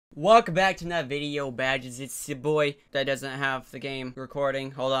Welcome back to another video, badges. It's your boy that doesn't have the game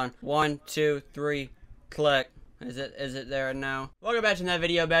recording. Hold on. 1, 2, 3, click. Is it there now? Welcome back to another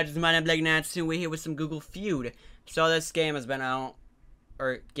video, badges. My name is Blake Natson. We're here with some Google Feud. So this game has been out,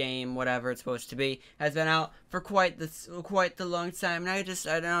 or game, whatever it's supposed to be, has been out for quite the long time. And I just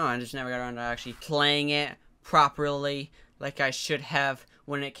never got around to actually playing it properly like I should have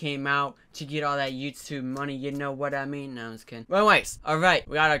when it came out to get all that YouTube money, you know what I mean? No, I'm just kidding. But anyways, alright,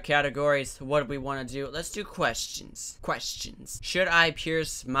 we got our categories. What do we want to do? Let's do questions. Questions. Should I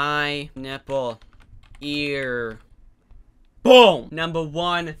pierce my nipple? Ear. Boom! Number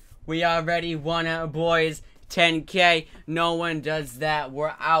 1, we already won it, boys. 10K. No one does that.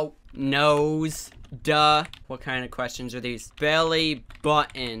 We're out. Nose. Duh. What kind of questions are these? Belly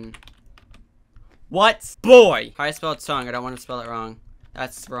button. What? Boy! How I spell tongue? I don't want to spell it wrong.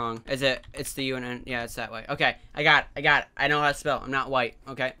 That's wrong. Is it? It's the U and N. Yeah, it's that way. Okay, I got it. I know how to spell. I'm not white.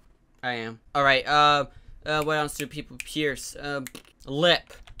 Okay, I am. All right. What else do people pierce?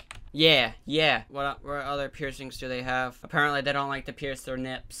 Lip. Yeah. What other piercings do they have? Apparently, they don't like to pierce their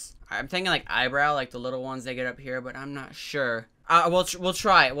nips. I'm thinking like eyebrow, like the little ones they get up here, but I'm not sure. We'll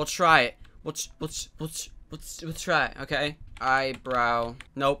try it. We'll try it. We'll try it. Okay. Eyebrow.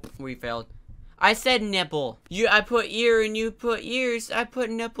 Nope. We failed. I said nipple. I put ear and you put ears. I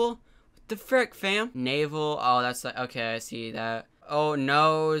put nipple. What the frick, fam? Navel. Oh, that's like, okay, I see that. Oh,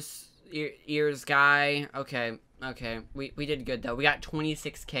 nose. Ears guy. Okay. We did good though. We got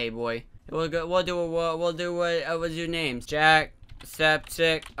 26K, boy. We'll do names. Jack,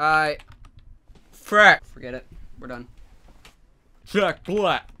 septic, frick. Forget it. We're done. Jack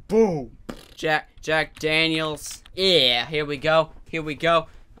Black. Boom. Jack Daniels. Yeah, here we go.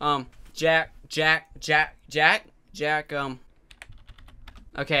 Jack,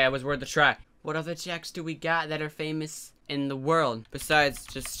 okay, I was worth a try. What other Jacks do we got that are famous in the world besides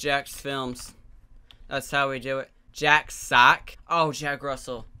just Jack's films? That's how we do it. Jack Sock. Oh, Jack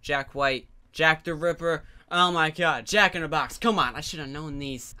Russell. Jack White. Jack the Ripper. Oh my god. Jack in a Box. Come on, I should have known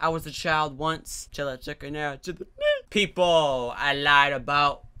these. I was a child once. Till I took her now to the people. I lied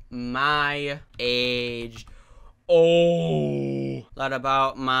about my age. Oh, lied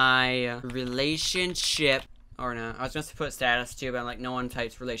about my relationship. Or no, I was supposed to put status too, but I'm like, no one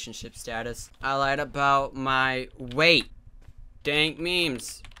types relationship status. I lied about my weight. Dank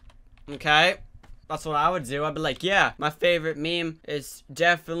memes. Okay, that's what I would do. I'd be like, yeah, my favorite meme is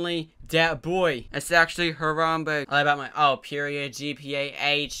definitely that boy. It's actually Harambe. I lied about my, period, GPA,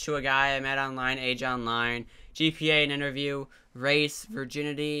 age to a guy I met online, age online, GPA, an interview, race,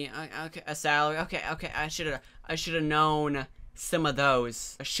 virginity, okay, a salary, okay, I should have known some of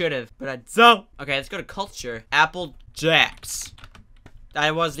those. I should have, but I don't. Okay, let's go to culture. Apple Jacks.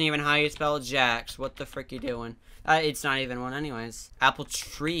 That wasn't even how you spell Jacks. What the frick you doing? It's not even one anyways. Apple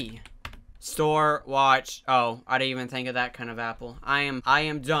tree. Store, watch. Oh, I didn't even think of that kind of apple. I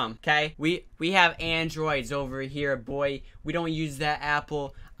am dumb, okay? We have Androids over here, boy. We don't use that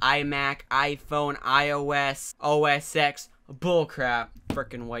Apple, iMac, iPhone, iOS, OS X. Bullcrap.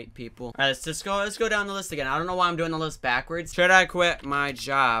 Frickin' white people. Alright, let's go down the list again. I don't know why I'm doing the list backwards. Should I quit my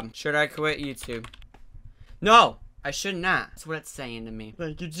job? Should I quit YouTube? No, I should not. That's what it's saying to me.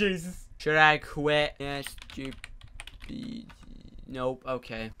 Thank you, Jesus. Should I quit? Yes, nope.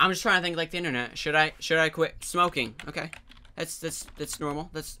 Okay. I'm just trying to think like the internet. Should I quit smoking? Okay. That's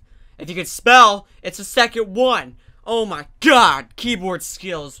normal. If you could spell, it's the second one. Oh my god. Keyboard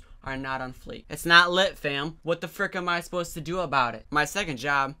skills are not on fleek. It's not lit, fam. What the frick am I supposed to do about it? My second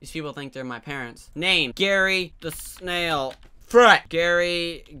job, these people think they're my parents. Name, Gary the Snail. Frick.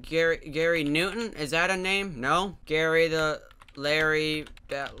 Gary Newton? Is that a name? No. Gary the Larry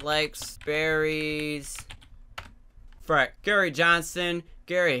that likes berries. Frick. Gary Johnson.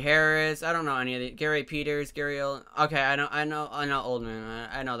 Gary Harris. I don't know any of these. Gary Peters. Okay, I know Oldman.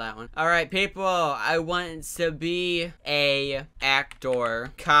 I know that one. Alright, people. I want to be a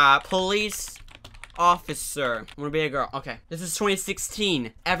actor, cop, police officer. I want to be a girl. Okay. This is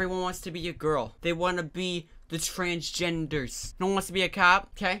 2016. Everyone wants to be a girl. They want to be the transgenders. No one wants to be a cop.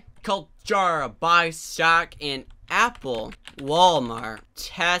 Okay. Culture. Buy stock in Apple. Walmart.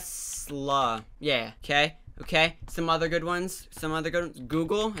 Tesla. Yeah. Okay. Okay, some other good ones.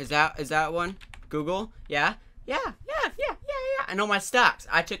 Google, is that one? Google, yeah. I know my stocks.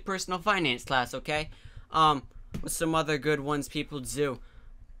 I took personal finance class, okay? What's some other good ones people do?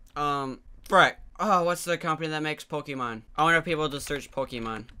 Frick. Oh, what's the company that makes Pokemon? I wonder if people just search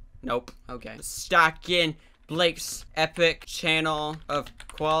Pokemon. Nope. Okay. Stock in Blake's epic channel of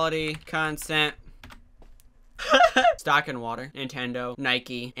quality content. Stock and water. Nintendo,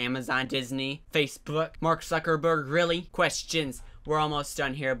 Nike, Amazon, Disney, Facebook, Mark Zuckerberg, really? Questions. We're almost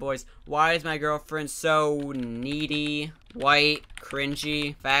done here, boys. Why is my girlfriend so needy, white,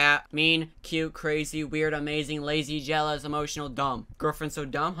 cringy, fat, mean, cute, crazy, weird, amazing, lazy, jealous, emotional, dumb? Girlfriend so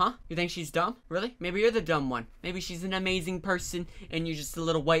dumb, huh? You think she's dumb? Really? Maybe you're the dumb one. Maybe she's an amazing person and you're just a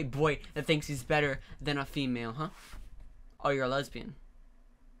little white boy that thinks he's better than a female, huh? Oh, you're a lesbian.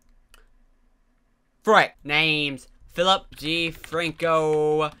 Right. Names. Philip G.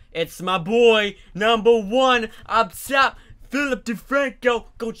 Franco. It's my boy, #1 up top, Philip DeFranco.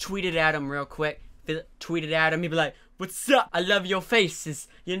 Go tweet it at him real quick. Tweet it at him. He'd be like, "What's up? I love your faces.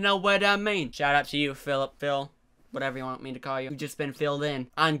 You know what I mean." Shout out to you, Phil, whatever you want me to call you. You've just been filled in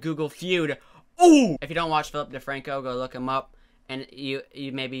on Google Feud. Ooh! If you don't watch Philip DeFranco, go look him up. And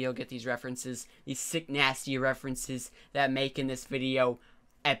maybe you'll get these references, these sick, nasty references that make in this video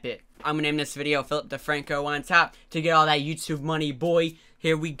epic. I'm gonna name this video Philip DeFranco on top to get all that YouTube money, boy.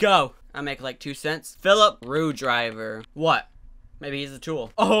 Here we go. I make like 2 cents. Philip Screwdriver. What? Maybe he's a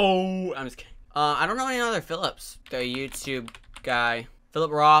tool. Oh, I'm just kidding. I don't know any other Phillips. The YouTube guy.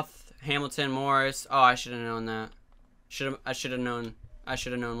 Philip Roth, Hamilton Morris. Oh, I should have known that. I should have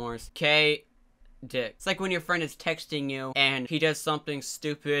known Morris. K. Dick. It's like when your friend is texting you and he does something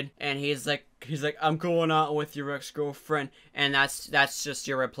stupid and he's like, "I'm going out with your ex-girlfriend," and that's just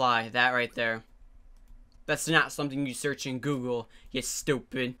your reply. That right there. That's not something you search in Google, you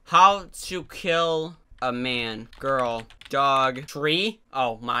stupid. How to kill a man, girl, dog, tree?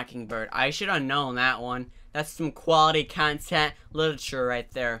 Oh, mockingbird. I should have known that one. That's some quality content literature right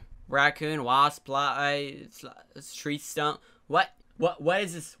there. Raccoon, wasp, fly, tree stump. What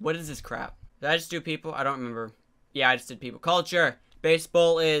is this? What is this crap? Did I just do people? I don't remember. Yeah, I just did people. Culture.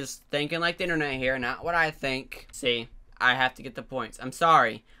 Baseball is thinking like the internet here, not what I think. See, I have to get the points. I'm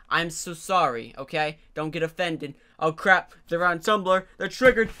sorry. I'm so sorry, okay? Don't get offended. Oh, crap. They're on Tumblr. They're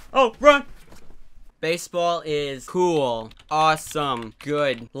triggered. Oh, run! Baseball is cool, awesome,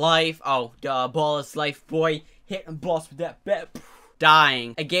 good. Life. Oh, duh. Ball is life, boy. Hitting balls with that bat.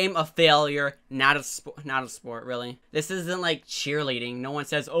 Dying. A game of failure, not a sport, really. This isn't like cheerleading. No one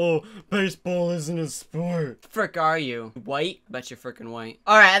says, "Oh, baseball isn't a sport." Frick are you? White? Bet you're frickin' white.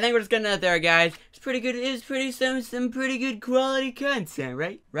 Alright, I think we're just gonna end it there, guys. It's pretty good. It's pretty some pretty good quality content,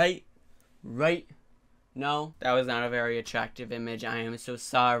 right? Right? No, that was not a very attractive image. I am so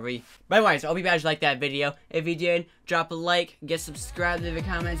sorry. But anyways, I hope you guys liked that video. If you did, drop a like, get subscribed, leave a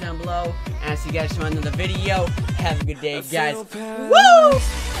comment down below, and I'll see you guys tomorrow in another video. Have a good day, guys. Woo!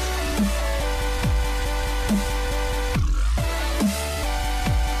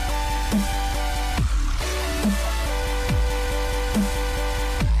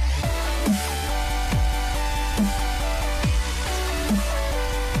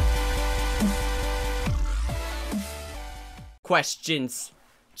 Questions.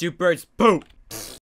 2 birds, boom!